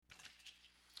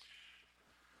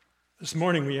This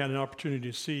morning we had an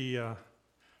opportunity to see a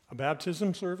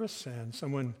baptism service and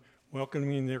someone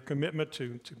welcoming their commitment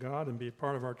to God and be a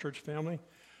part of our church family.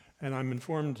 And I'm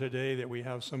informed today that we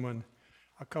have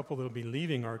a couple that will be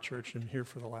leaving our church and here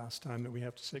for the last time that we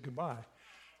have to say goodbye.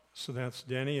 So that's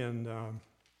Denny and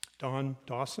Don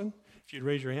Dawson. If you'd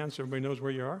raise your hand so everybody knows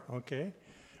where you are. Okay.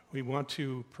 We want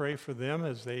to pray for them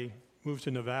as they move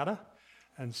to Nevada.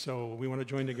 And so we want to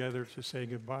join together to say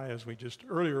goodbye as we just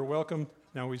earlier welcomed.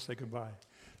 Now we say goodbye.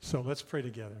 So let's pray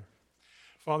together.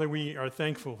 Father, we are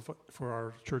thankful for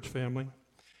our church family.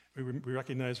 We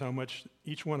recognize how much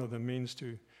each one of them means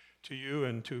to you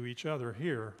and to each other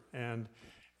here. And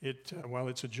while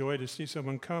it's a joy to see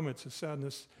someone come, it's a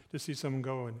sadness to see someone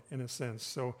go in a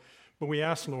sense. But we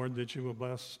ask, Lord, that you will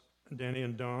bless Danny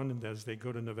and Dawn as they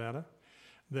go to Nevada,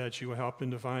 that you will help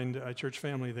them to find a church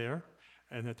family there,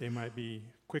 and that they might be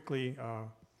quickly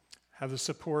have the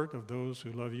support of those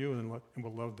who love you and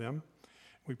will love them.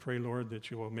 We pray, Lord,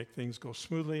 that you will make things go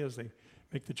smoothly as they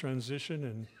make the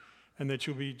transition, and that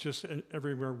you'll be just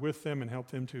everywhere with them and help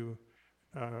them to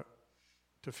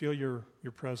feel your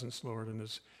presence, Lord, in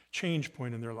this change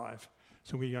point in their life.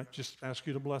 So we just ask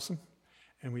you to bless them,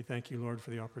 and we thank you, Lord, for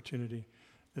the opportunity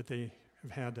that they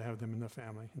have had to have them in the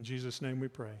family. In Jesus' name we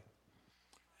pray.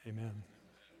 Amen.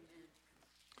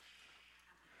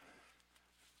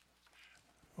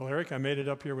 Well, Eric, I made it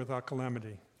up here without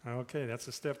calamity. Okay, that's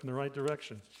a step in the right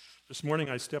direction. This morning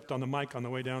I stepped on the mic on the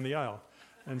way down the aisle,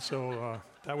 and so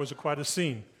that was quite a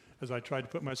scene as I tried to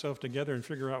put myself together and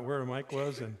figure out where the mic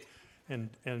was, and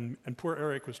poor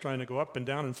Eric was trying to go up and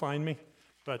down and find me,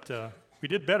 but we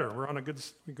did better. We're on a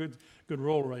good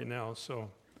roll right now. So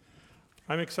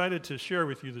I'm excited to share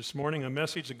with you this morning a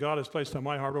message that God has placed on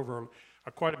my heart over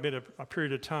quite a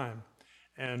period of time,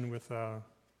 and with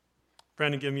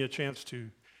Brandon giving me a chance to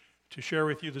share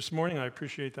with you this morning. I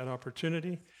appreciate that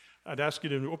opportunity. I'd ask you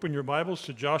to open your Bibles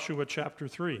to Joshua chapter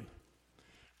 3.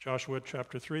 Joshua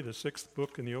chapter 3, the sixth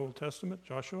book in the Old Testament.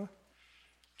 Joshua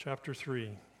chapter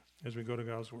 3, as we go to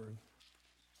God's Word.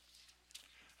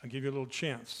 I'll give you a little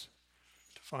chance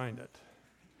to find it.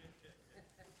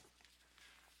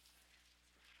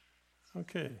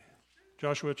 Okay,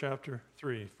 Joshua chapter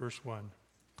 3, verse 1.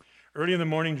 Early in the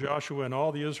morning, Joshua and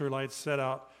all the Israelites set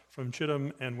out from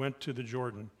Chittim and went to the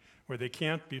Jordan, where they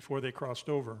camped before they crossed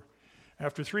over.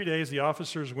 After 3 days, the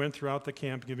officers went throughout the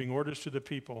camp, giving orders to the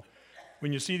people.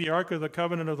 When you see the ark of the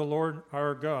covenant of the Lord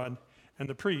our God and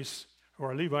the priests, who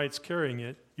are Levites, carrying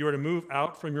it, you are to move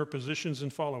out from your positions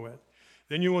and follow it.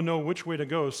 Then you will know which way to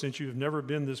go, since you have never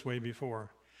been this way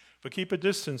before. But keep a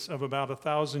distance of about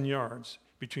 1,000 yards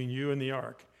between you and the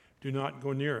ark. Do not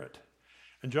go near it.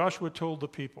 And Joshua told the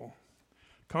people,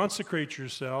 consecrate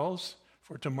yourselves,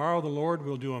 for tomorrow the Lord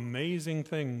will do amazing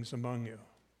things among you.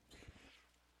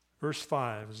 Verse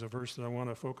 5 is a verse that I want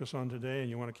to focus on today, and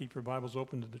you want to keep your Bibles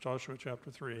open to Joshua chapter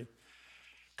 3.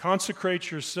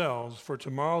 Consecrate yourselves, for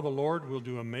tomorrow the Lord will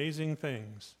do amazing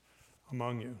things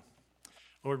among you.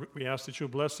 Lord, we ask that you'll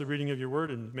bless the reading of your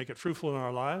word and make it fruitful in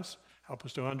our lives. Help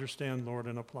us to understand, Lord,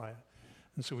 and apply it.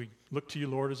 And so we look to you,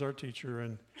 Lord, as our teacher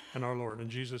and our Lord. In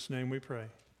Jesus' name we pray.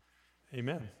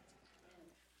 Amen.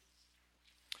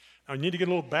 Now, I need to get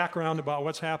a little background about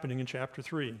what's happening in chapter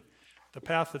 3. The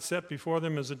path that's set before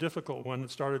them is a difficult one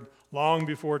that started long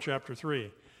before chapter 3.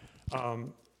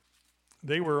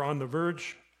 They were on the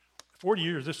verge, 40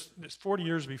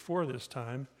 years before this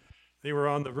time, they were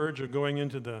on the verge of going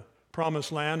into the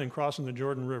promised land and crossing the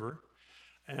Jordan River.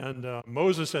 And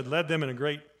Moses had led them in a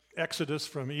great exodus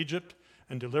from Egypt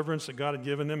and deliverance that God had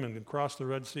given them, and crossed the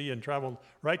Red Sea and traveled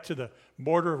right to the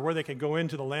border of where they could go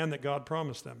into the land that God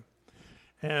promised them.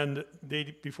 And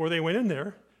before they went in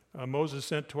there, Moses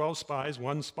sent 12 spies,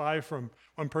 one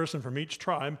person from each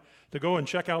tribe, to go and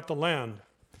check out the land.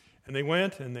 And they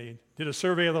went and they did a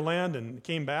survey of the land and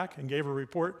came back and gave a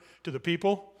report to the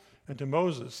people and to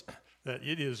Moses that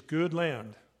it is good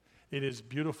land. It is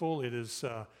beautiful. It is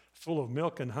full of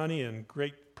milk and honey and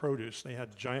great produce. They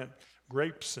had giant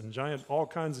grapes and all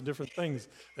kinds of different things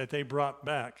that they brought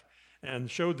back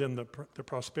and showed them the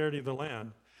prosperity of the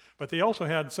land. But they also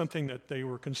had something that they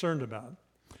were concerned about.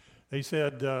 They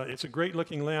said, it's a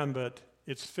great-looking land, but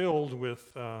it's filled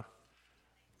with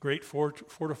great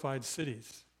fortified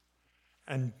cities.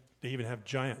 And they even have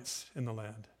giants in the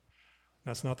land.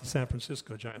 That's not the San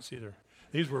Francisco giants either.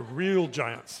 These were real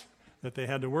giants that they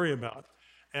had to worry about.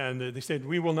 And they said,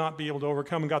 we will not be able to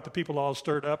overcome, and got the people all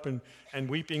stirred up and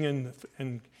weeping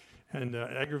and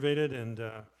aggravated.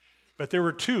 But there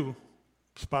were two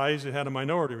spies that had a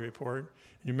minority report.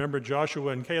 You remember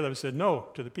Joshua and Caleb said no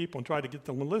to the people and tried to get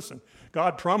them to listen.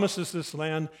 God promises this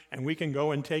land, and we can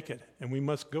go and take it, and we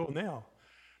must go now.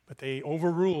 But they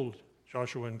overruled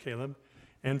Joshua and Caleb.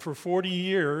 And for 40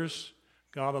 years,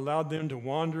 God allowed them to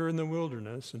wander in the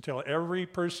wilderness until every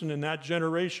person in that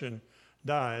generation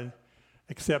died,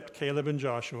 except Caleb and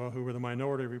Joshua, who were the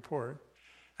minority report.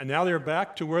 And now they're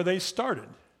back to where they started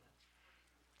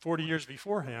 40 years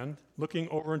beforehand, looking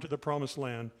over into the promised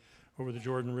land over the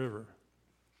Jordan River.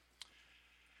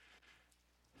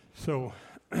 So,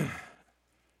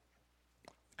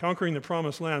 conquering the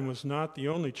promised land was not the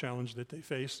only challenge that they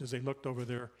faced as they looked over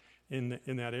there in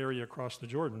that area across the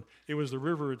Jordan. It was the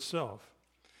river itself.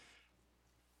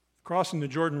 Crossing the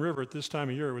Jordan River at this time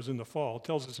of year, it was in the fall. It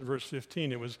tells us in verse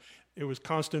 15 it was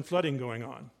constant flooding going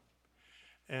on.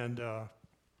 And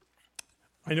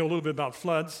I know a little bit about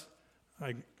floods.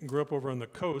 I grew up over on the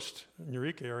coast, in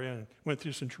Eureka area, and went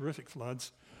through some terrific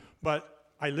floods. But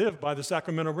I live by the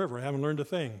Sacramento River. I haven't learned a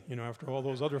thing, after all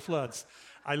those other floods.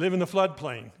 I live in the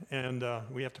floodplain, and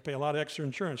we have to pay a lot of extra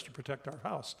insurance to protect our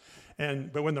house.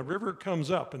 But when the river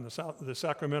comes up, and the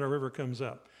Sacramento River comes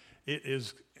up,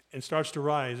 it starts to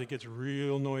rise. It gets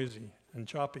real noisy and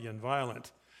choppy and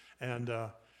violent. And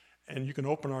you can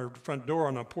open our front door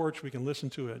on a porch. We can listen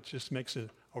to it. It just makes a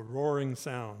roaring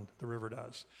sound, the river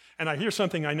does. And I hear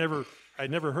something I'd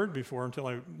never heard before until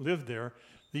I lived there.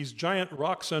 These giant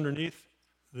rocks underneath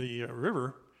the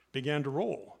river began to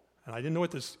roll. And I didn't know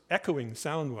what this echoing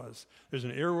sound was. There's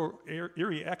an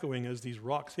eerie echoing as these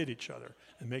rocks hit each other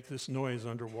and make this noise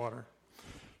underwater.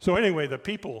 So anyway, the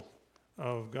people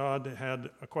of God had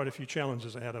quite a few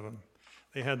challenges ahead of them.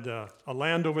 They had a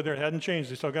land over there that hadn't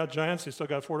changed. They still got giants. They still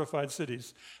got fortified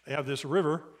cities. They have this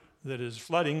river that is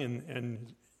flooding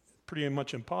and pretty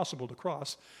much impossible to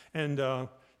cross. And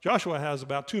Joshua has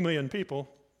about 2 million people,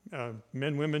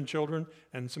 men, women, children,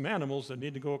 and some animals that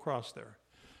need to go across there.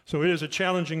 So it is a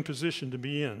challenging position to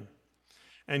be in.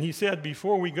 And he said,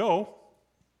 before we go,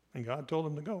 and God told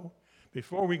him to go,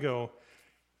 before we go,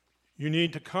 you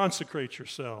need to consecrate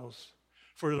yourselves.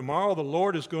 For tomorrow the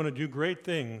Lord is going to do great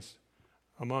things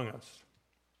among us.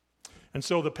 And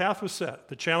so the path was set.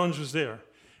 The challenge was there.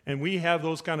 And we have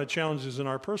those kind of challenges in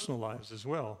our personal lives as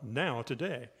well, now,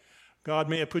 today. God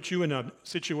may have put you in a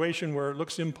situation where it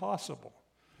looks impossible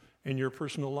in your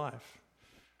personal life,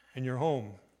 in your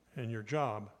home, in your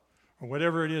job, or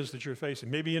whatever it is that you're facing.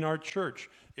 Maybe in our church,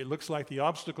 it looks like the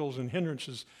obstacles and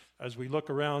hindrances as we look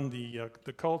around the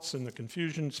cults and the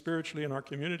confusion spiritually in our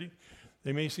community.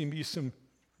 There may seem to be some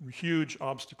huge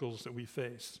obstacles that we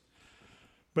face.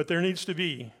 But there needs to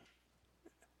be,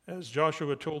 as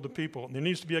Joshua told the people, there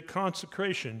needs to be a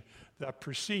consecration that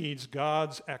precedes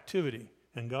God's activity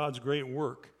and God's great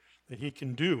work that he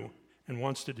can do and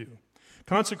wants to do.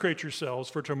 Consecrate yourselves,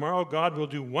 for tomorrow God will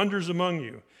do wonders among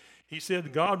you. He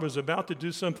said God was about to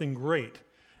do something great,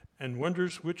 and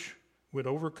wonders which would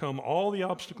overcome all the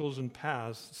obstacles and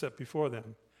paths set before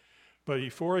them. But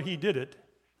before he did it,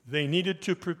 they needed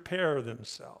to prepare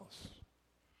themselves.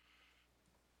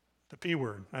 The P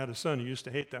word. I had a son who used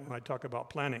to hate that when I talk about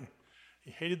planning.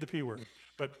 He hated the P word.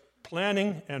 But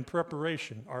planning and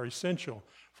preparation are essential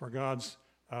for God's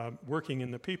working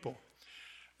in the people.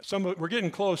 We're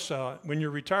getting close. When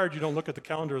you're retired, you don't look at the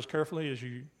calendar as carefully as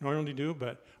you normally do,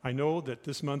 but I know that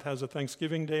this month has a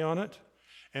Thanksgiving Day on it,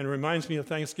 and it reminds me of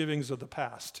Thanksgivings of the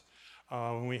past,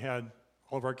 when we had,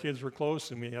 all of our kids were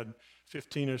close, and we had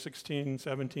 15 or 16,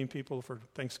 17 people for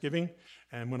Thanksgiving,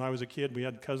 and when I was a kid, we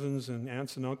had cousins and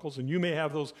aunts and uncles, and you may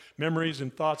have those memories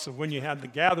and thoughts of when you had the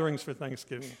gatherings for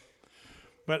Thanksgiving.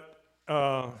 But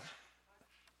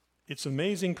it's an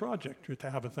amazing project to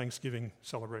have a Thanksgiving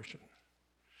celebration.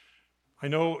 I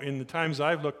know in the times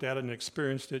I've looked at it and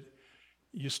experienced it,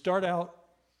 you start out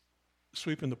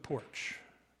sweeping the porch,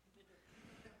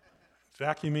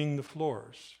 vacuuming the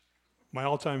floors, my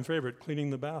all-time favorite,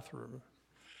 cleaning the bathroom.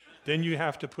 Then you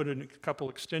have to put in a couple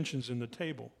extensions in the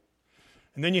table.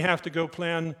 And then you have to go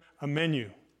plan a menu,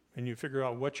 and you figure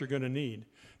out what you're going to need.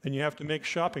 Then you have to make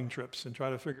shopping trips and try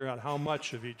to figure out how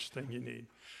much of each thing you need.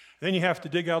 Then you have to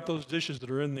dig out those dishes that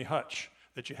are in the hutch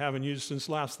that you haven't used since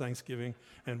last Thanksgiving,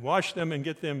 and wash them and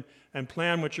get them and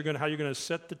plan how you're going to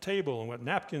set the table and what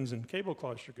napkins and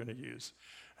tablecloths you're going to use.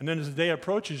 And then as the day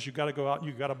approaches, you've got to go out and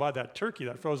you've got to buy that turkey,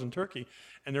 that frozen turkey,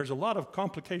 and there's a lot of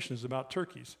complications about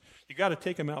turkeys. You've got to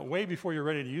take them out way before you're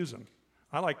ready to use them.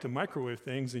 I like to microwave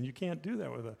things, and you can't do that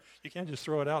you can't just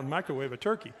throw it out and microwave a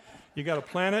turkey. You got to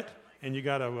plan it, and you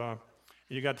got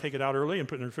to take it out early and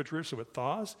put it in the refrigerator so it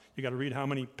thaws. You got to read how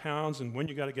many pounds and when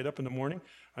you got to get up in the morning.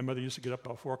 My mother used to get up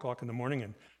about 4 o'clock in the morning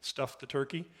and stuff the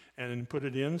turkey and put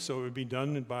it in so it would be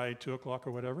done by 2 o'clock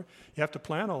or whatever. You have to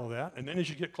plan all of that. And then as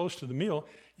you get close to the meal,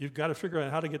 you've got to figure out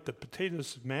how to get the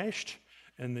potatoes mashed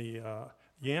and the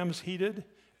yams heated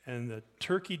and the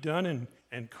turkey done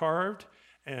and carved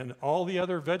and all the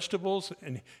other vegetables,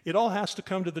 and it all has to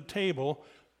come to the table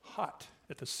hot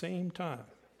at the same time.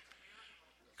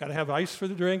 Got to have ice for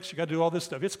the drinks. You got to do all this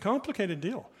stuff. It's a complicated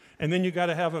deal. And then you got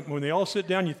to have it when they all sit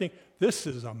down. You think, this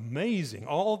is amazing.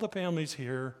 All the families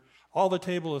here, all the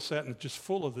table is set and it's just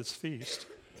full of this feast.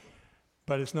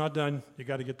 But it's not done. You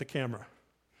got to get the camera,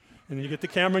 and then you get the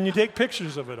camera and you take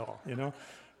pictures of it all.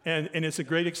 And it's a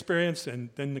great experience. And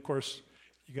then of course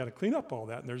you got to clean up all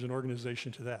that, and there's an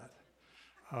organization to that.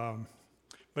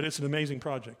 But it's an amazing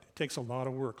project. It takes a lot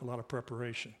of work, a lot of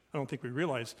preparation. I don't think we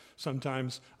realize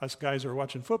sometimes, us guys who are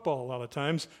watching football a lot of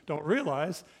times don't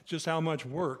realize just how much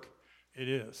work it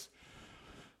is.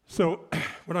 So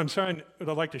what I'd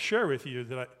like to share with you,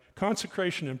 that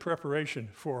consecration and preparation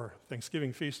for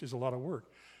Thanksgiving feast is a lot of work.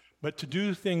 But to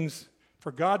do things,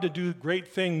 for God to do great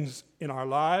things in our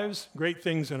lives, great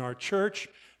things in our church,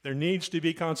 there needs to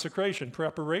be consecration,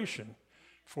 preparation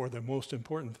for the most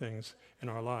important things in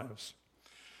our lives.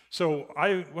 So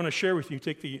I want to share with you,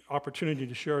 take the opportunity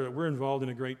to share that we're involved in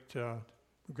a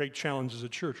great challenge as a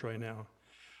church right now.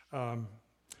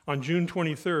 On June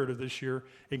 23rd of this year,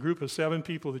 a group of 7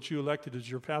 people that you elected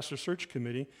as your pastor search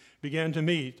committee began to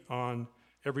meet on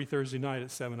every Thursday night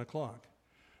at 7 o'clock.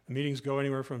 The meetings go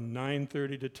anywhere from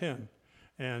 9:30 to 10,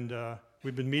 and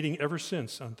we've been meeting ever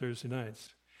since on Thursday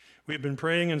nights. We've been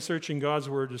praying and searching God's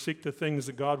word to seek the things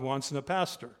that God wants in a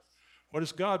pastor. What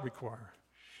does God require?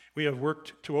 We have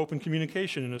worked to open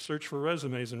communication in a search for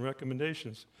resumes and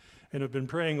recommendations, and have been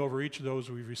praying over each of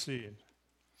those we've received.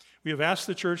 We have asked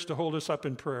the church to hold us up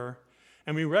in prayer,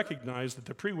 and we recognize that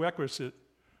the prerequisite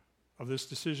of this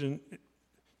decision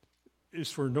is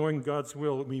for knowing God's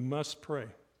will. We must pray.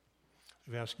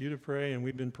 We've asked you to pray, and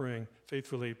we've been praying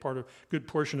faithfully, part of a good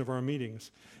portion of our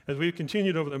meetings. As we've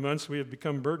continued over the months, we have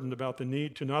become burdened about the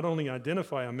need to not only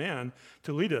identify a man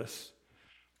to lead us,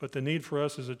 but the need for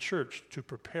us as a church to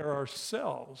prepare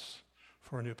ourselves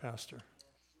for a new pastor.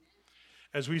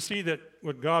 As we see that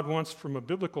what God wants from a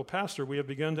biblical pastor, we have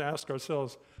begun to ask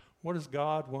ourselves, what does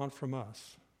God want from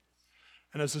us?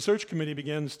 And as the search committee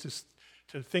begins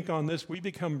to think on this, we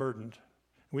become burdened.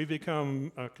 We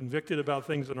become convicted about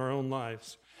things in our own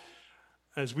lives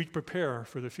as we prepare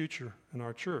for the future in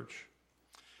our church.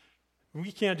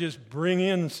 We can't just bring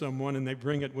in someone and they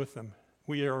bring it with them.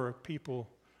 We are a people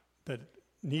that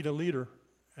need a leader,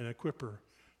 an equipper,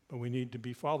 but we need to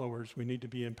be followers. We need to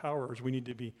be empowerers. We need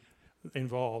to be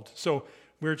involved. So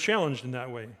we're challenged in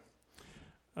that way.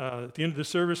 At the end of the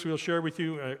service, we'll share with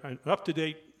you an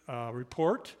up-to-date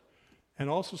report, and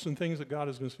also some things that God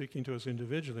has been speaking to us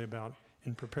individually about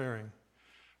in preparing.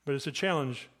 But it's a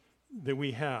challenge that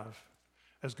we have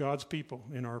as God's people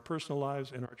in our personal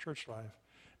lives and our church life,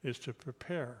 is to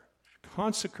prepare,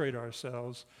 consecrate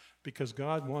ourselves, because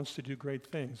God wants to do great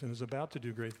things and is about to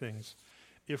do great things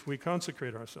if we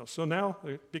consecrate ourselves. So now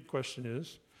the big question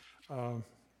is,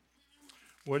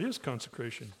 what is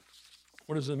consecration?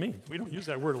 What does it mean? We don't use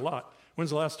that word a lot. When's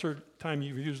the last time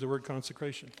you've used the word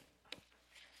consecration?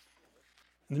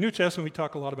 In the New Testament, we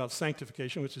talk a lot about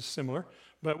sanctification, which is similar,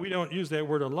 but we don't use that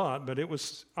word a lot, but it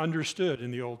was understood in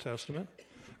the Old Testament.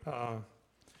 And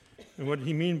what did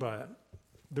he mean by it?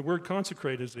 The word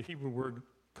consecrate is the Hebrew word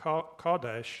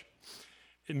kodesh.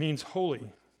 It means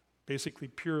holy, basically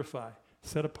purify,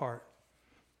 set apart,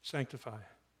 sanctify.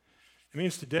 It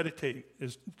means to dedicate,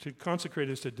 to consecrate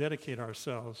is to dedicate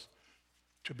ourselves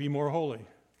to be more holy,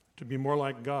 to be more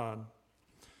like God.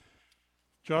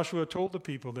 Joshua told the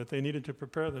people that they needed to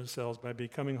prepare themselves by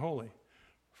becoming holy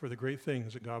for the great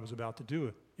things that God was about to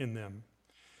do in them.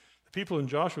 The people in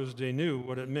Joshua's day knew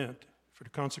what it meant to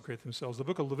consecrate themselves. The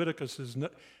book of Leviticus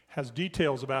has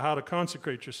details about how to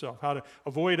consecrate yourself, how to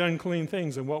avoid unclean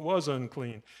things and what was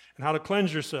unclean, and how to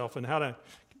cleanse yourself, and how to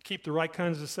keep the right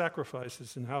kinds of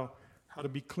sacrifices, and how to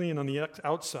be clean on the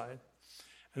outside.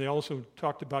 And they also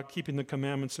talked about keeping the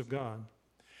commandments of God.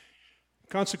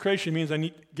 Consecration means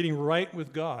getting right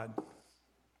with God.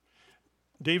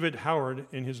 David Howard,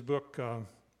 in his book,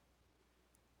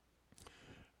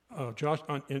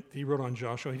 he wrote on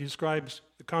Joshua, he describes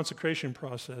the consecration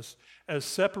process as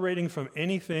separating from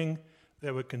anything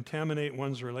that would contaminate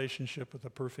one's relationship with the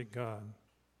perfect God.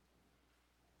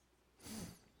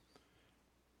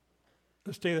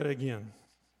 Let's say that again.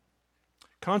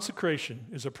 Consecration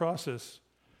is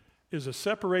a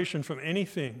separation from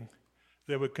anything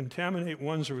that would contaminate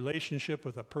one's relationship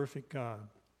with a perfect God.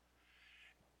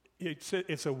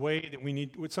 It's a way that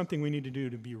it's something we need to do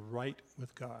to be right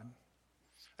with God.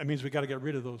 That means we've got to get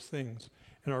rid of those things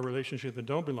in our relationship that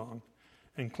don't belong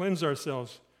and cleanse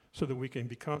ourselves so that we can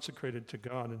be consecrated to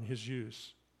God and His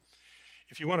use.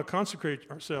 If you want to consecrate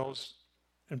ourselves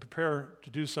and prepare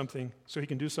to do something so he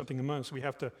can do something among us, we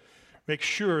have to make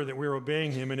sure that we're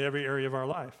obeying him in every area of our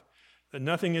life, that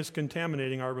nothing is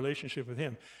contaminating our relationship with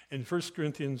him. In 2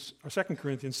 Corinthians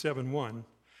 7:1,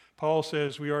 Paul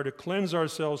says we are to cleanse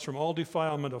ourselves from all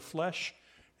defilement of flesh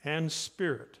and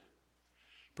spirit,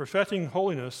 perfecting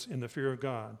holiness in the fear of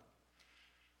God.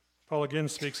 Paul again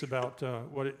speaks about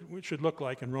what it should look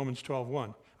like in Romans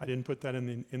 12:1. I didn't put that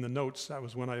in the notes. That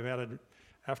was one I've added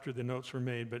after the notes were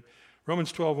made. But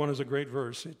Romans 12:1 is a great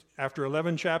verse. After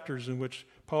 11 chapters in which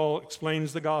Paul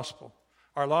explains the gospel,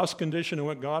 our lost condition and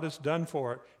what God has done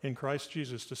for it in Christ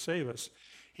Jesus to save us,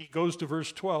 he goes to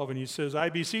verse 12 and he says, I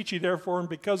beseech you therefore, and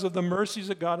because of the mercies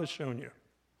that God has shown you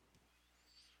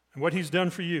and what he's done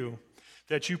for you,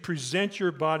 that you present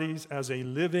your bodies as a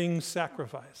living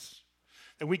sacrifice.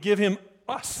 That we give him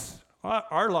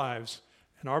our lives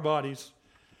and our bodies,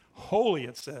 holy,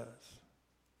 it says,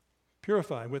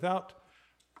 purified, without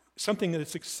something that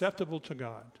is acceptable to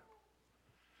God.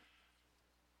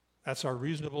 That's our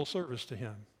reasonable service to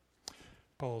him,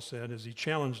 Paul said, as he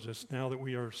challenged us now that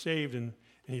we are saved and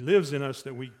he lives in us,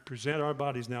 that we present our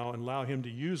bodies now and allow him to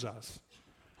use us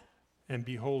and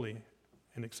be holy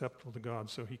and acceptable to God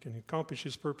so he can accomplish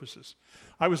his purposes.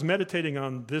 I was meditating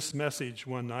on this message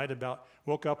one night,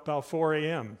 woke up about 4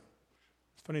 a.m.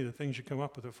 It's funny the things you come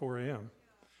up with at 4 a.m.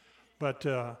 But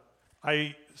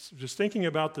I was thinking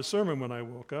about the sermon when I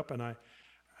woke up, and I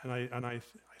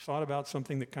thought about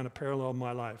something that kind of paralleled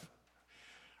my life.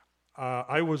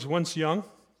 I was once young.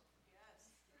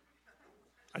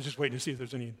 I was just waiting to see if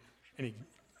there's any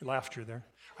laughter there.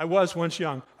 I was once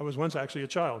young. I was once actually a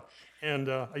child. And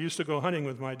I used to go hunting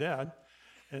with my dad.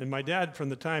 And my dad, from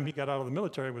the time he got out of the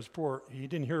military, was poor. He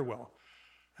didn't hear well.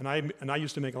 And I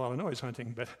used to make a lot of noise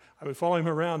hunting. But I would follow him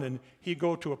around, and he'd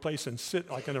go to a place and sit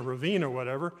like in a ravine or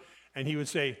whatever. And he would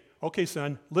say, okay,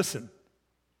 son, listen.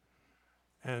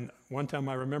 And one time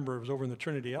I remember it was over in the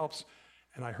Trinity Alps,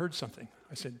 and I heard something.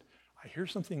 I said, I hear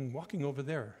something walking over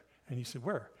there. And he said,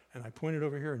 where? And I pointed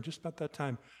over here, and just about that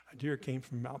time, a deer came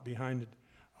from out behind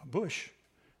a bush.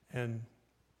 And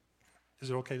is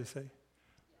it okay to say?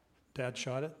 Dad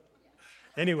shot it?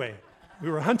 Anyway, we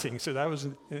were hunting, so that was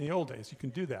in the old days. You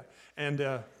can do that. And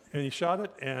he shot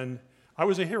it, and I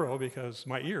was a hero because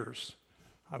my ears,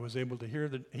 I was able to hear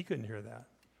that. He couldn't hear that.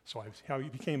 So I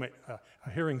became a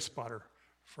hearing spotter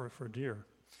for deer.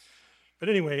 But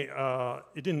anyway,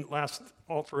 it didn't last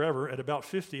all forever. At about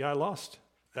 50, I lost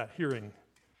that hearing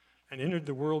and entered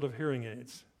the world of hearing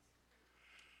aids.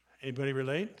 Anybody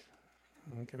relate?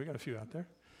 Okay, we got a few out there.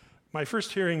 My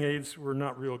first hearing aids were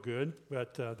not real good,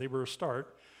 but they were a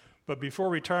start. But before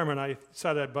retirement, I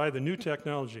decided I'd buy the new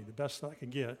technology, the best I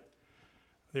could get.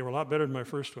 They were a lot better than my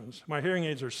first ones. My hearing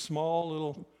aids are small,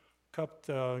 little cupped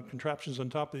contraptions on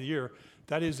top of the ear.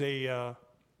 That is a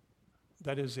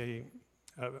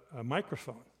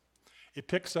microphone. It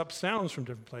picks up sounds from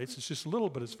different places. It's just little,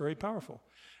 but it's very powerful.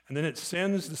 And then it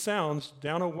sends the sounds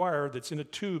down a wire that's in a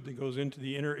tube that goes into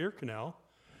the inner ear canal,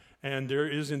 and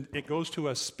it goes to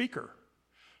a speaker.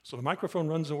 So the microphone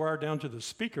runs the wire down to the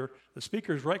speaker. The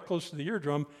speaker is right close to the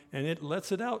eardrum, and it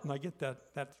lets it out, and I get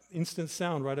that instant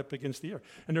sound right up against the ear.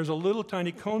 And there's a little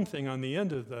tiny cone thing on the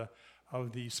end of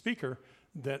the speaker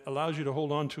that allows you to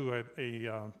hold on to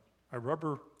a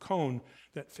rubber cone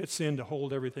that fits in to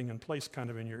hold everything in place kind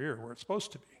of in your ear where it's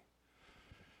supposed to be.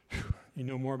 Whew, you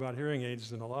know more about hearing aids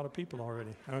than a lot of people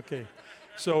already. Okay,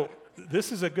 so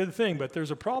this is a good thing, but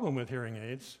there's a problem with hearing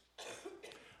aids.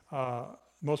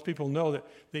 Most people know that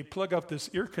they plug up this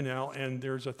ear canal and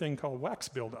there's a thing called wax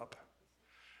buildup.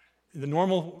 The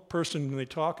normal person, when they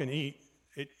talk and eat,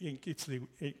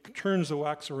 it turns the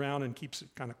wax around and keeps it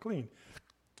kind of clean.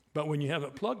 But when you have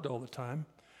it plugged all the time,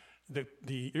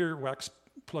 the ear wax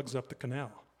plugs up the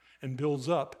canal and builds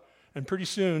up, and pretty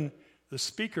soon the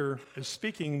speaker is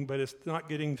speaking, but it's not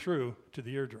getting through to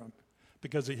the eardrum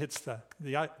because it hits the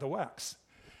wax.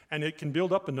 And it can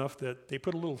build up enough that they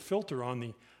put a little filter on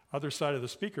the other side of the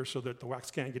speaker so that the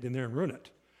wax can't get in there and ruin it.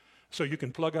 So you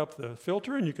can plug up the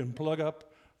filter and you can plug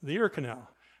up the ear canal.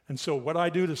 And so what I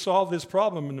do to solve this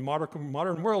problem in the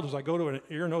modern world is I go to an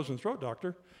ear, nose, and throat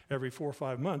doctor every 4 or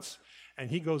 5 months, and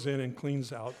he goes in and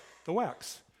cleans out the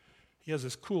wax. He has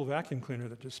this cool vacuum cleaner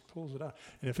that just pulls it out.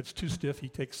 And if it's too stiff, he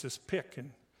takes this pick,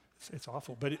 and it's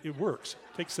awful, but it works.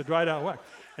 Takes the dried out wax.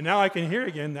 And now I can hear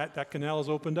again that canal is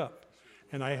opened up.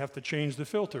 And I have to change the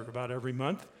filter about every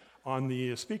month on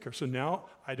the speaker. So now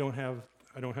I don't have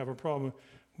a problem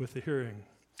with the hearing.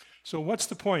 So what's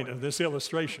the point of this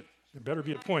illustration? There better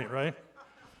be a point, right?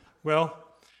 Well,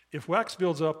 if wax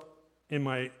builds up in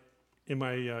my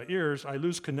ears, I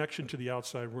lose connection to the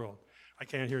outside world. I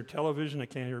can't hear television. I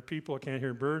can't hear people. I can't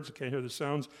hear birds. I can't hear the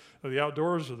sounds of the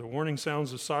outdoors or the warning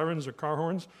sounds of sirens or car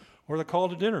horns or the call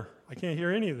to dinner. I can't hear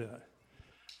any of that.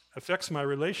 It affects my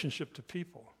relationship to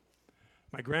people.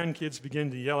 My grandkids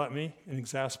begin to yell at me in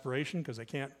exasperation because I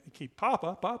can't keep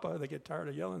Papa, Papa. They get tired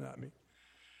of yelling at me.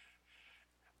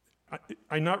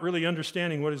 I'm not really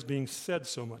understanding what is being said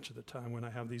so much of the time when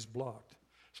I have these blocked.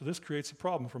 So this creates a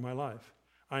problem for my life.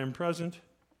 I am present,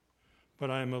 but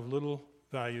I am of little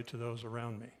value to those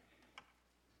around me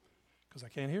because I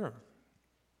can't hear them.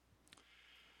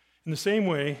 In the same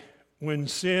way, when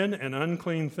sin and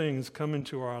unclean things come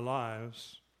into our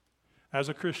lives, as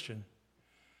a Christian,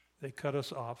 they cut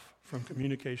us off from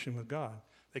communication with God.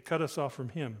 They cut us off from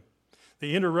Him.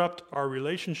 They interrupt our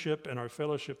relationship and our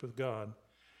fellowship with God.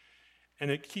 And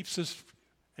it keeps us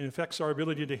and affects our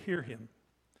ability to hear Him.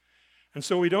 And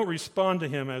so we don't respond to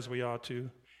Him as we ought to,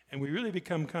 and we really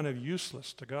become kind of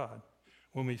useless to God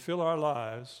when we fill our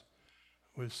lives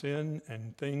with sin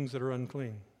and things that are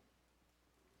unclean.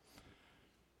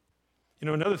 You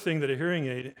know, another thing that a hearing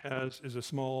aid has is a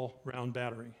small round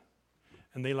battery,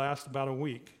 and they last about a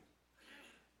week.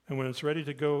 And when it's ready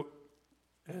to go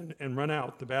and run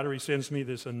out, the battery sends me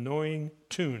this annoying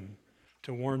tune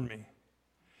to warn me.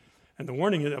 And the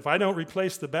warning is if I don't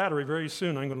replace the battery very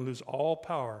soon, I'm going to lose all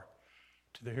power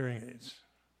to the hearing aids.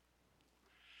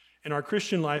 In our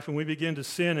Christian life, when we begin to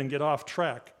sin and get off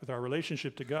track with our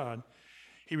relationship to God,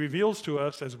 He reveals to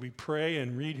us as we pray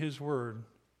and read His Word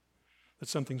that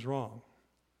something's wrong.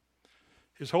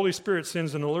 His Holy Spirit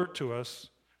sends an alert to us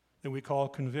that we call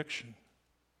conviction.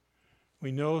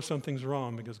 We know something's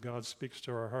wrong because God speaks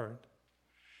to our heart.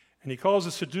 And He calls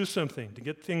us to do something, to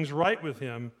get things right with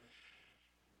Him.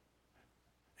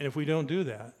 And if we don't do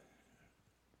that,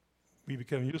 we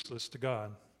become useless to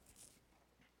God.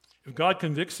 If God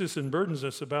convicts us and burdens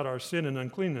us about our sin and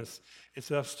uncleanness,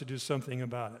 it's us to do something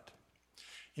about it.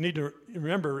 You need to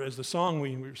remember, as the song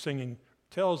we were singing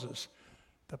tells us,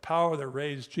 the power that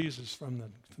raised Jesus from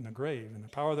the grave and the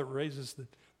power that raises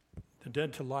the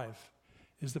dead to life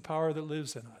is the power that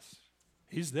lives in us.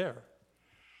 He's there.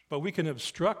 But we can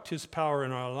obstruct His power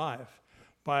in our life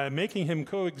by making Him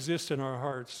coexist in our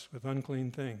hearts with unclean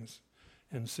things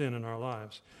and sin in our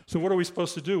lives. So what are we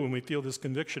supposed to do when we feel this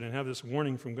conviction and have this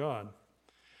warning from God?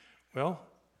 Well,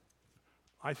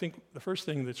 I think the first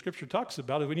thing that Scripture talks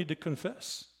about is we need to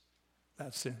confess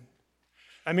that sin.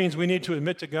 That means we need to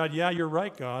admit to God, yeah, you're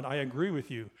right, God, I agree with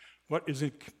you. What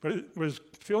was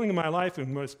filling my life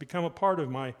and what's become a part of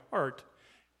my heart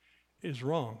is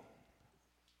wrong.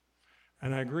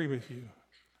 And I agree with you.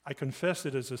 I confess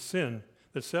it as a sin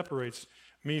that separates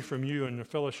me from you and the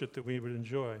fellowship that we would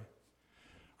enjoy.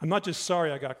 I'm not just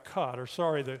sorry I got caught or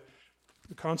sorry that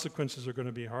the consequences are going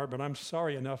to be hard, but I'm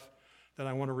sorry enough that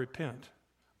I want to repent.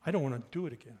 I don't want to do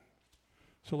it again.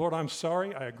 So, Lord, I'm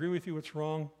sorry. I agree with you. It's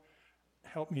wrong.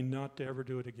 Help me not to ever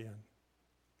do it again.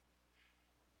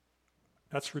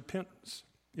 That's repentance.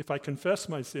 If I confess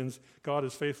my sins, God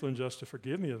is faithful and just to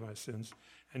forgive me of my sins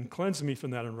and cleanse me from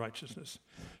that unrighteousness.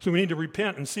 So we need to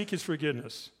repent and seek His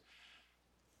forgiveness.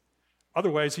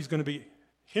 Otherwise, He's going to be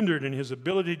hindered in His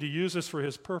ability to use us for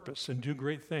His purpose and do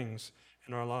great things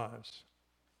in our lives.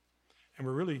 And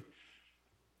when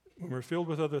we're filled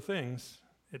with other things,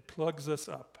 it plugs us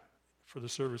up for the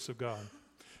service of God.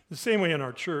 The same way in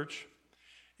our church,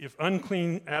 if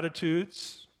unclean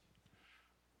attitudes,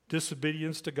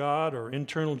 disobedience to God, or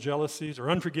internal jealousies, or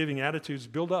unforgiving attitudes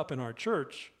build up in our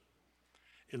church,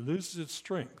 it loses its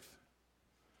strength.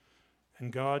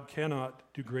 And God cannot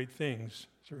do great things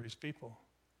through His people.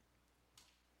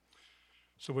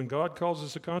 So when God calls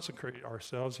us to consecrate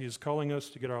ourselves, He is calling us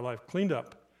to get our life cleaned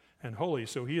up and holy,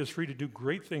 so He is free to do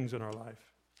great things in our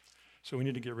life. So we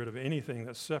need to get rid of anything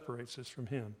that separates us from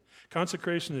Him.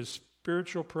 Consecration is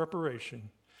spiritual preparation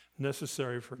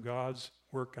necessary for God's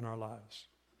work in our lives.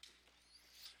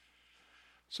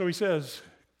 So he says,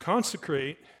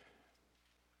 consecrate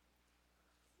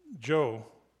Joe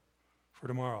for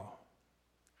tomorrow.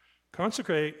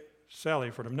 Consecrate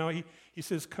Sally for tomorrow. No, he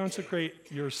says,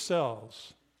 consecrate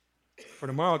yourselves. For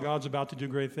tomorrow, God's about to do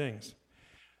great things.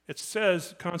 It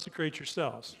says, consecrate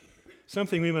yourselves.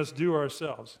 Something we must do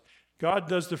ourselves. God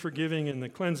does the forgiving and the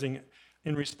cleansing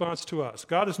in response to us.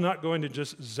 God is not going to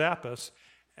just zap us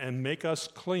and make us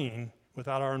clean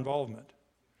without our involvement.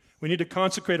 We need to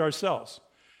consecrate ourselves.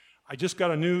 I just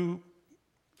got a new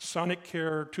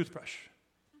Sonicare toothbrush.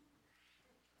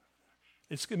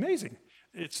 It's amazing.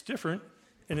 It's different,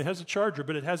 and it has a charger,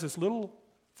 but it has this little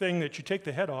thing that you take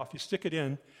the head off, you stick it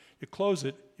in, you close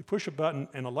it, you push a button,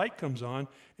 and a light comes on,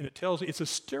 and it tells you it's a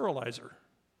sterilizer.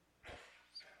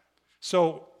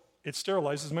 So it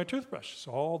sterilizes my toothbrush.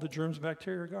 So all the germs and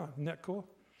bacteria are gone. Isn't that cool?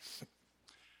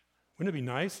 Wouldn't it be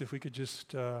nice if we could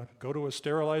just go to a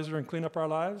sterilizer and clean up our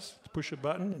lives, push a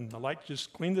button, and the light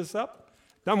just clean this up?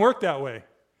 Doesn't work that way.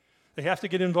 They have to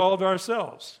get involved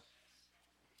ourselves.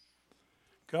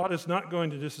 God is not going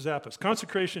to just zap us.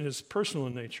 Consecration is personal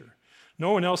in nature.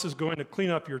 No one else is going to clean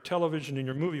up your television and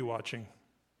your movie watching.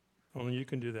 Only you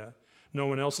can do that. No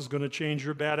one else is going to change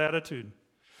your bad attitude.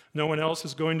 No one else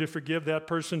is going to forgive that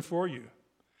person for you.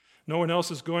 No one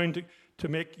else is going to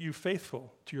make you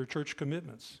faithful to your church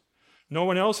commitments. No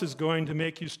one else is going to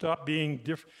make you stop being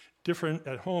different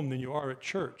at home than you are at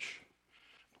church.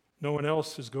 No one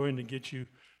else is going to get you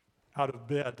out of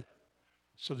bed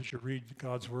so that you read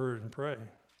God's word and pray.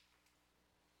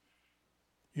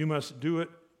 You must do it.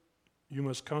 You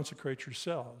must consecrate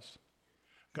yourselves.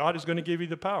 God is going to give you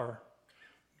the power,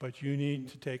 but you need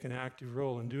to take an active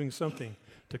role in doing something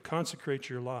to consecrate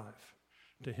your life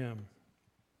to Him.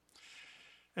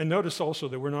 And notice also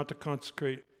that we're not to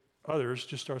consecrate others,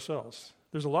 just ourselves.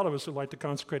 There's a lot of us that like to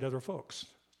consecrate other folks.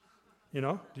 You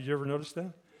know, did you ever notice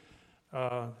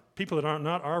that? People that are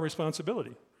not our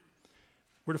responsibility.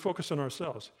 We're to focus on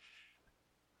ourselves.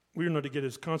 We're not to get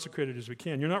as consecrated as we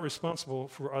can. You're not responsible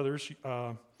for others,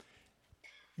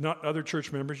 not other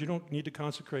church members. You don't need to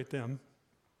consecrate them.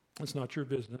 It's not your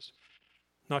business.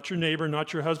 Not your neighbor,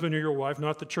 not your husband or your wife,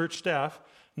 not the church staff,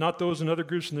 not those in other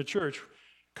groups in the church.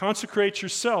 Consecrate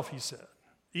yourself, he said.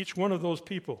 Each one of those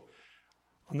people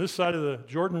on this side of the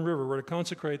Jordan River were to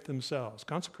consecrate themselves.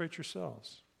 Consecrate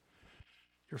yourselves.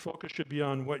 Your focus should be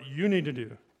on what you need to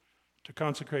do to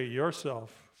consecrate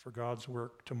yourself for God's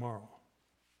work tomorrow.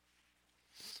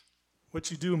 What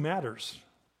you do matters.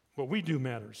 What we do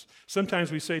matters.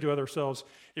 Sometimes we say to ourselves,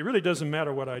 it really doesn't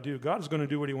matter what I do. God is going to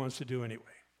do what he wants to do anyway.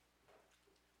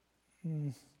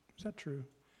 Is that true?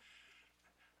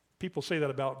 People say that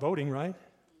about voting, right?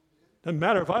 Doesn't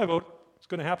matter if I vote. It's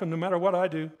going to happen no matter what I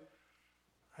do.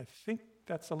 I think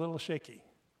that's a little shaky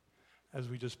as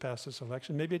we just passed this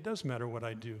election. Maybe it does matter what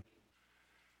I do.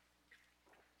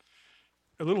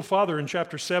 A little farther in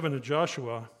chapter 7 of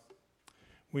Joshua,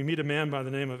 we meet a man by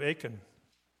the name of Achan.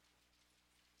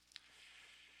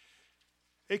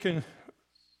 Achan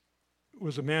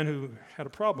was a man who had a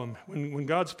problem. When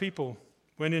God's people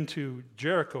went into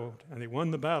Jericho and they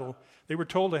won the battle, they were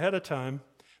told ahead of time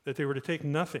that they were to take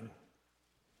nothing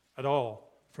at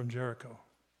all from Jericho.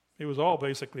 It was all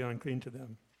basically unclean to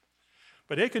them.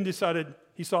 But Achan decided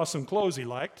he saw some clothes he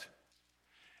liked,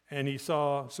 and he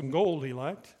saw some gold he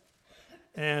liked,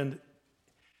 and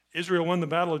Israel won the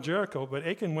battle of Jericho, but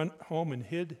Achan went home and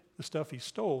hid the stuff he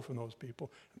stole from those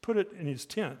people and put it in his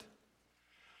tent.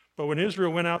 But when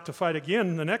Israel went out to fight again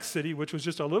in the next city, which was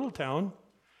just a little town,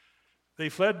 they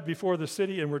fled before the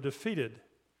city and were defeated.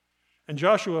 And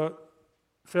Joshua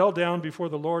fell down before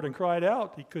the Lord and cried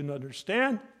out. He couldn't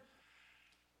understand.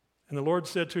 And the Lord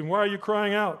said to him, "Why are you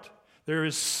crying out? There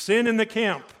is sin in the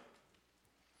camp."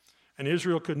 And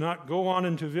Israel could not go on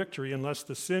into victory unless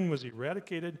the sin was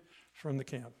eradicated from the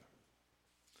camp.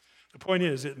 The point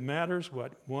is, it matters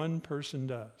what one person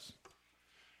does.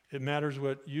 It matters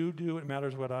what you do. It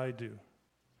matters what I do.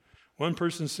 One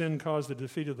person's sin caused the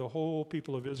defeat of the whole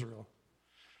people of Israel.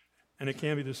 And it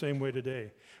can be the same way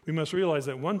today. We must realize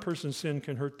that one person's sin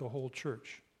can hurt the whole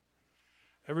church.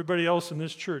 Everybody else in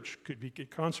this church could get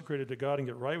consecrated to God and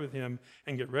get right with him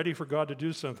and get ready for God to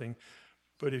do something.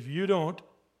 But if you don't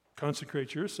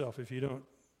consecrate yourself, if you don't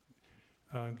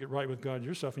get right with God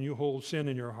yourself and you hold sin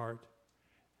in your heart,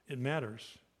 it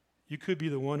matters. You could be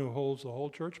the one who holds the whole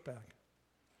church back.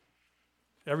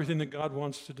 Everything that God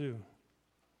wants to do.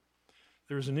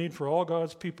 There is a need for all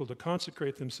God's people to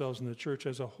consecrate themselves in the church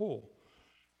as a whole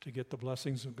to get the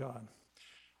blessings of God.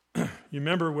 You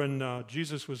remember when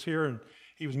Jesus was here and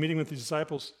he was meeting with his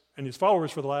disciples and his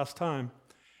followers for the last time,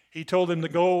 he told them to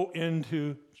go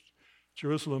into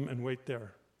Jerusalem and wait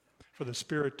there for the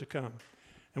Spirit to come.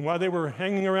 And while they were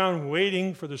hanging around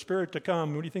waiting for the Spirit to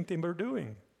come, what do you think they were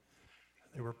doing?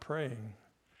 They were praying.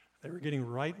 They were getting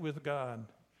right with God.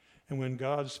 And when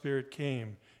God's Spirit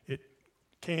came, it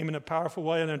came in a powerful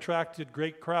way and attracted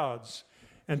great crowds.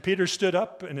 And Peter stood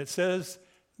up, and it says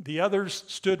the others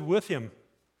stood with him.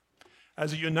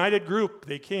 As a united group,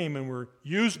 they came and were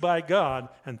used by God,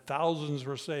 and thousands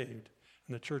were saved,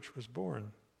 and the church was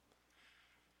born.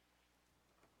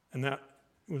 And that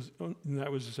was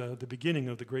the beginning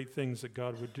of the great things that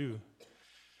God would do.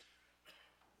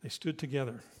 They stood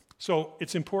together. So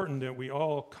it's important that we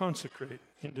all consecrate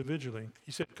individually.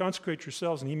 He said, consecrate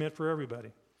yourselves, and he meant for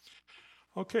everybody.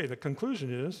 Okay, the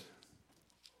conclusion is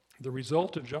the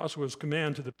result of Joshua's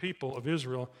command to the people of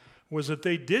Israel was that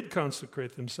they did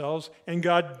consecrate themselves, and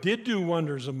God did do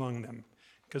wonders among them.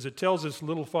 Because it tells us a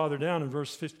little farther down in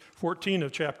verse 14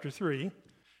 of chapter 3,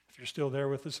 if you're still there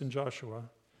with us in Joshua.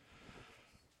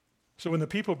 So when the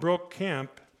people broke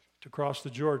camp to cross the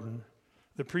Jordan,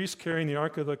 the priests carrying the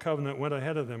Ark of the Covenant went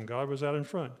ahead of them. God was out in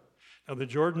front. Now the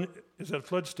Jordan is at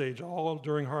flood stage all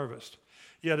during harvest.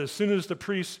 Yet as soon as the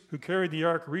priests who carried the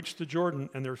ark reached the Jordan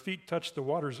and their feet touched the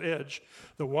water's edge,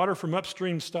 the water from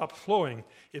upstream stopped flowing.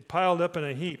 It piled up in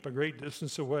a heap a great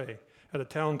distance away at a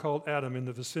town called Adam in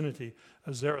the vicinity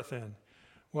of Zarethan.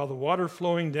 While the water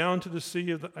flowing down to the Sea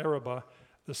of the Arabah,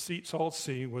 the salt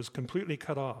sea, was completely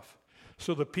cut off.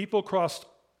 So the people crossed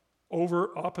over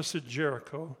opposite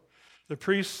Jericho. The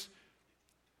priests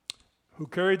who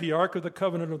carried the Ark of the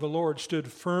Covenant of the Lord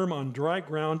stood firm on dry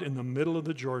ground in the middle of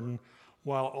the Jordan,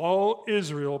 while all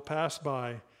Israel passed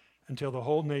by until the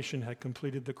whole nation had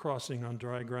completed the crossing on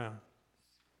dry ground.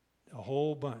 A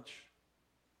whole bunch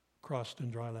crossed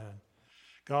in dry land.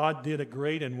 God did a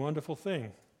great and wonderful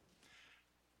thing.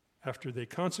 After they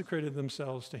consecrated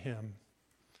themselves to him,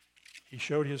 he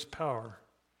showed his power,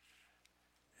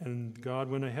 and God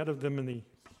went ahead of them in the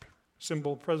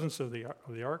symbol presence of the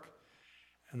ark,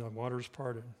 and the waters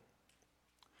parted.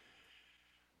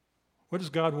 What does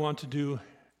God want to do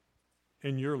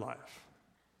in your life?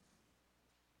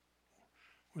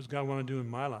 What does God want to do in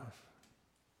my life?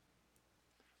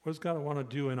 What does God want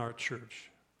to do in our church?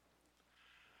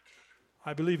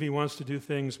 I believe he wants to do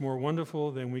things more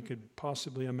wonderful than we could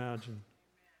possibly imagine.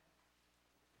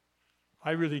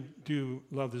 I really do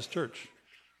love this church.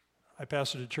 I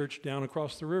pastored a church down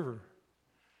across the river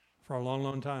for a long,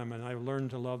 long time, and I've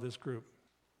learned to love this group.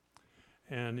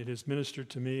 And it has ministered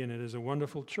to me, and it is a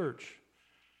wonderful church.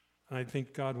 And I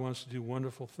think God wants to do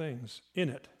wonderful things in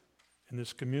it, in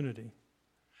this community.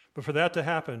 But for that to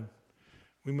happen,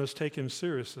 we must take him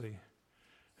seriously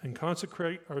and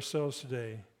consecrate ourselves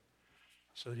today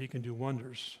so that he can do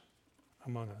wonders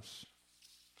among us.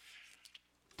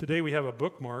 Today we have a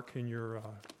bookmark in your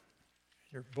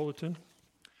bulletin.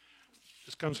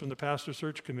 This comes from the Pastor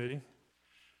Search Committee.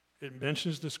 It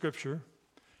mentions the scripture,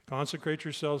 consecrate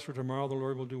yourselves for tomorrow the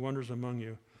Lord will do wonders among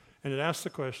you. And it asks the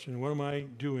question, what am I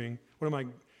doing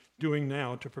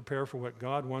now to prepare for what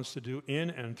God wants to do in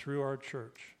and through our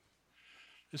church?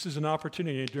 This is an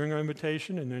opportunity during our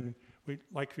invitation, and then we'd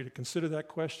like for you to consider that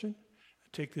question,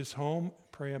 take this home,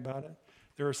 pray about it.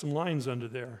 There are some lines under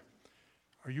there.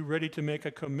 Are you ready to make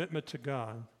a commitment to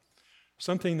God?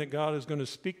 Something that God is going to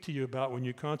speak to you about when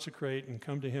you consecrate and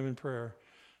come to him in prayer,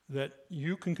 that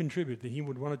you can contribute, that he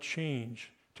would want to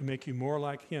change to make you more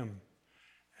like him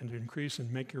and to increase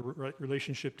and make your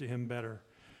relationship to him better.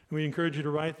 And we encourage you to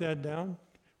write that down,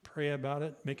 pray about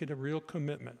it, make it a real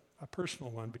commitment, a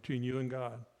personal one between you and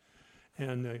God,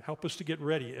 and help us to get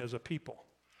ready as a people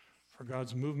for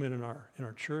God's movement in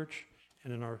our church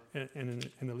and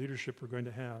in the leadership we're going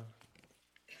to have.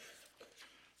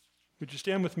 Would you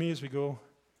stand with me as we go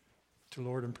to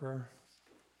Lord in prayer?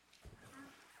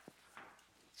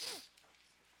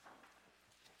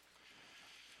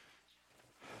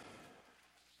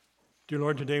 Dear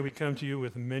Lord, today we come to you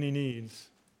with many needs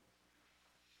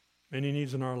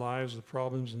in our lives, the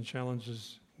problems and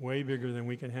challenges way bigger than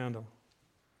we can handle.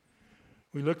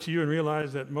 We look to you and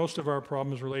realize that most of our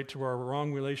problems relate to our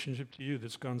wrong relationship to you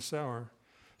that's gone sour.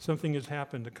 Something has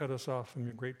happened to cut us off from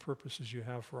your great purposes you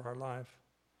have for our life.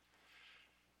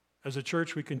 As a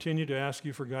church, we continue to ask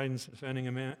you for guidance in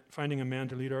finding a man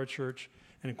to lead our church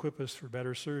and equip us for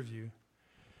better serve you.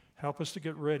 Help us to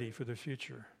get ready for the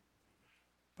future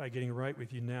by getting right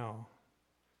with you now.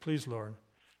 Please, Lord,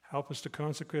 help us to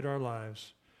consecrate our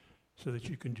lives so that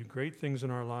you can do great things in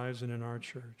our lives and in our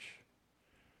church.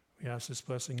 We ask this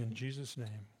blessing in Jesus'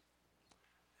 name.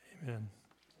 Amen.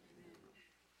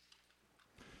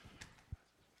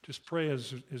 Just pray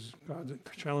as God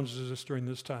challenges us during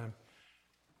this time.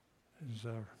 As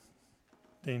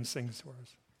Dane sings for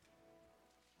us.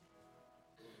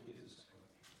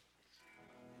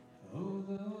 Oh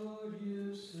Lord,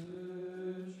 you serve.